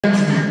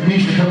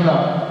Misha coming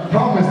up. The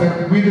problem is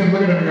that we didn't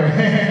look at him and go,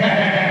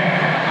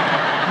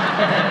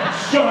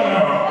 shut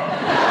up!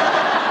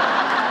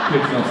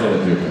 Kids don't say that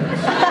to your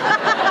parents.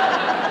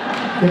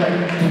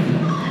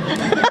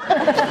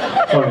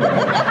 Oh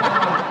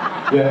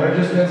yeah. Yeah, or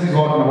just as he's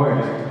walking away,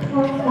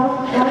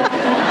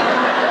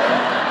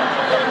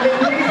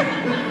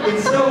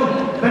 it's so,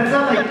 that's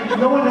not like,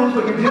 no one knows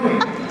what you're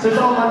doing. So it's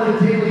all under the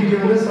table, you're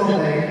doing this whole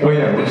thing. oh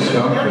yeah, we're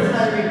stone That's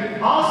not kids.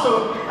 even-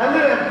 Also, I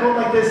literally have to go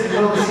like this and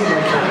go to the scene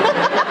like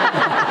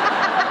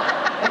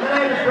and then I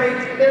have to break,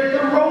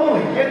 they're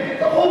rolling. And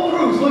the whole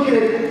crew's looking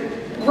at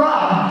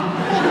Rob.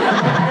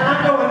 And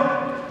I'm going,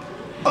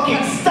 okay,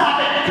 stop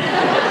it.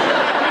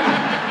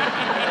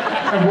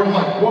 and we're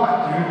like, what,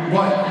 dude?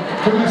 What?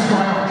 Put this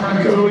guy out trying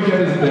to Totally get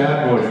his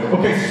dad voice.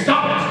 Okay,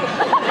 stop it!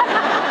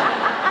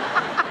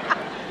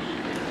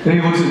 Then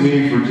he looks at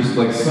me for just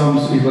like he's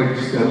like,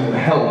 just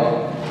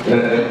help.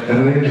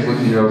 And then he just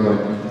looked at you, I was like,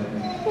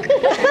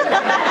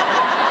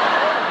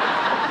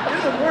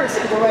 You're the worst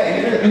in a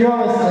way. You're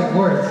almost like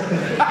worse. You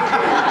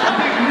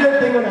did that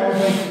thing when I was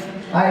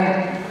like,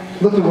 I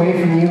looked away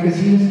from you because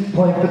he was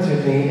playing foots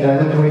with me, and I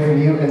looked away from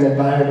you, and then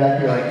behind her back,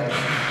 you're like,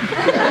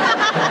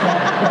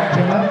 cracked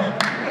him up.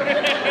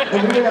 And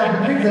we went out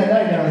for drinks that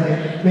night, and I was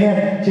like,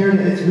 man, Jared,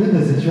 it's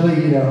ruthless. It's really,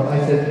 you know, I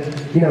said,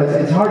 you know,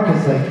 it's hard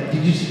because, like,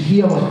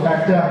 he almost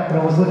cracked up, and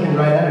I was looking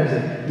right at her, he's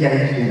like, yeah,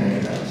 you can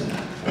do that.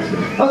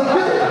 I was like,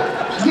 really?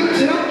 You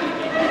too?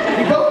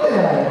 You both did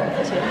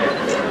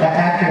that.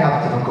 Acting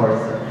opposite, of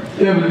course.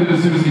 yeah, but then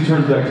as soon as he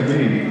turns back to me,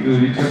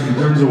 he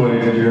turns away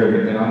to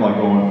Jared, and I'm like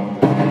going,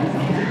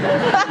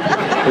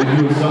 they're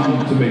doing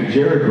something to make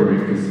Jared break,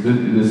 because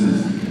this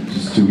is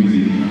just too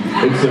easy.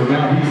 And so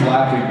now he's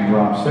laughing in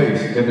Rob's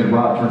face, and then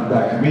Rob turns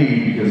back to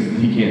me because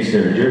he can't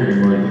stare at Jared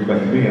anymore. He looks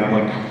back at me, and I'm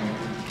like,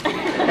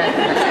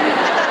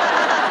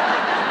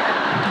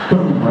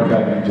 boom, right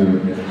back into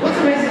it. What's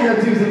amazing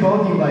though too is that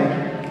both of you like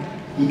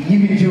you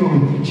can do it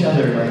with each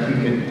other. Like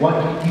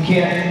you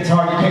can't. It's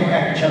hard. You can't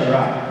crack each other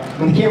up.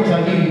 When the camera's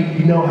on you,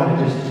 you know how to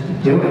just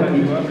do it.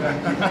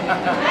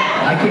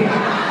 I can't.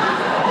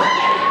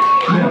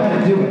 You know how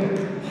to do it.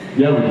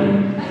 Yeah, we do.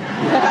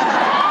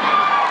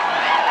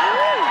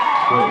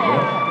 Wait,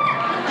 what?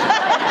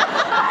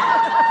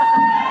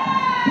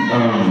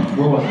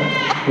 Where was it?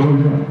 What were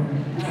we doing?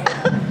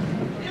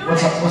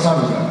 What's up with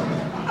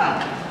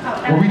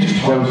that? Well, we just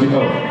That talked. was you.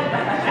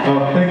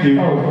 Oh, thank you.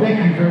 Oh, thank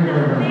you very,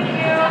 very, very much.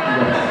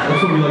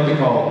 That's what we like to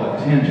call a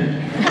tangent.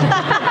 I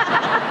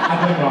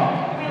think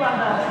Rob. We love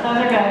those. Those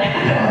are good.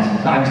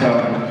 Thanks,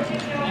 Doug.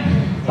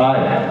 Hi.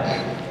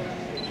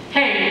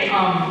 Hey,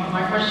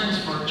 my question's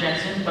for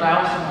Jensen, but I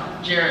also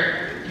want Jared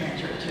to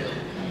answer it too.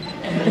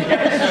 In the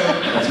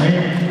episode, That's me.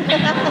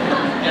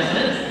 yes it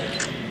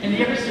is. In the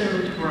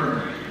episode where,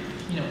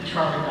 you know,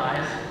 Charlie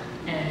dies,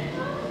 and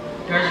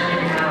you guys are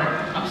giving her,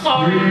 I'm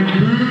sorry.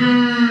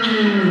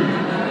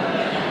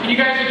 And you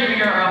guys are giving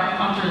her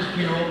after his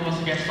funeral, once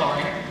again,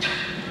 sorry.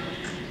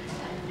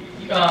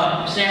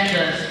 Sam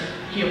says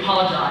he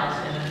apologized,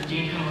 and then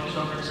Dean comes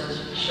over and says,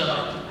 shut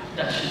up.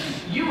 That should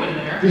be you in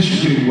there. This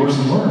is getting worse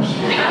and worse.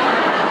 I'm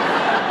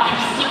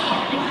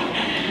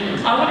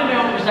sorry. I want to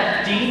know, was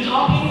that Dean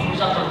talking or was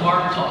that the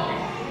Mark talking?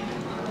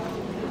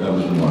 That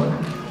was the mark.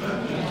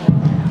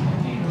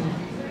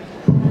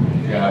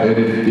 Yeah, if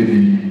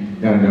you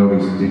kind of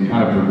notice, it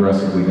kind of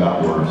progressively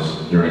got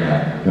worse during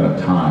that kind of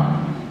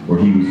time, where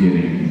he was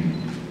getting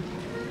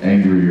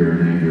angrier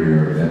and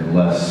angrier and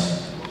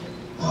less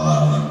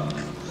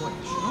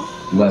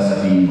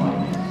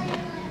Dean-like,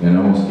 and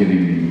almost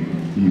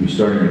he was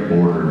starting to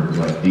border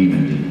like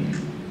Demon Dean.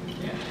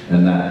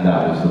 And that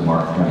was the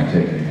mark kind of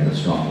taking it a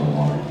strong little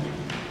longer.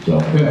 So,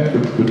 yeah,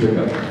 good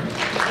pickup.